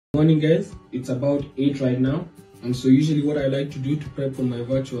Morning guys, it's about 8 right now, and so usually what I like to do to prep for my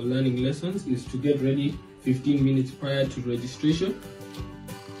virtual learning lessons is to get ready 15 minutes prior to registration.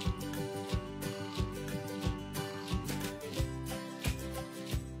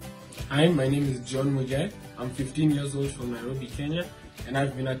 Hi, my name is John Mujai. I'm 15 years old from Nairobi, Kenya, and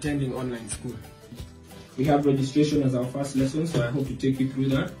I've been attending online school. We have registration as our first lesson, so I hope to take you through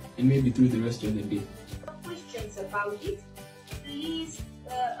that and maybe through the rest of the day. Questions about it, please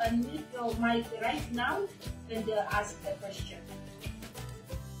unmute your mic right now and ask the question.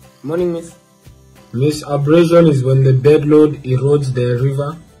 Morning, Miss. Miss, abrasion is when the bed load erodes the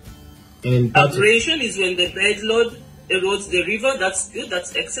river. And abrasion is when the bed load erodes the river. That's good.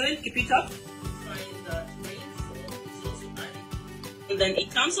 That's excellent. Keep it up. And then in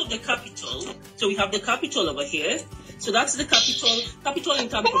terms of the capital, so we have the capital over here. So that's the capital in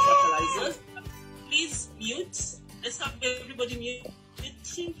terms of fertilizers. Please mute. Let's have everybody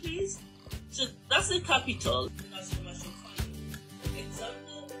muting, please. So that's the capital.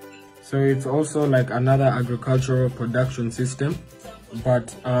 So it's also like another agricultural production system,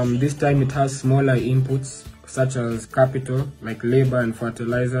 but this time it has smaller inputs such as capital, like labor and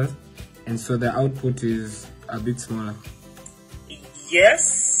fertilizers, and so the output is a bit smaller.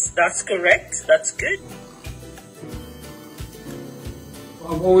 Yes, that's correct. That's good.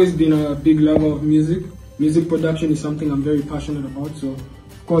 I've always been a big lover of music. Music production is something I'm very passionate about. So,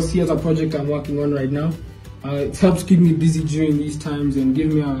 of course, here's a project I'm working on right now. It helps keep me busy during these times and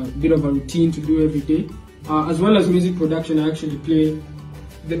give me a bit of a routine to do every day. As well as music production, I actually play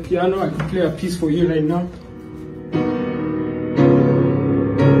the piano. I can play a piece for you right now.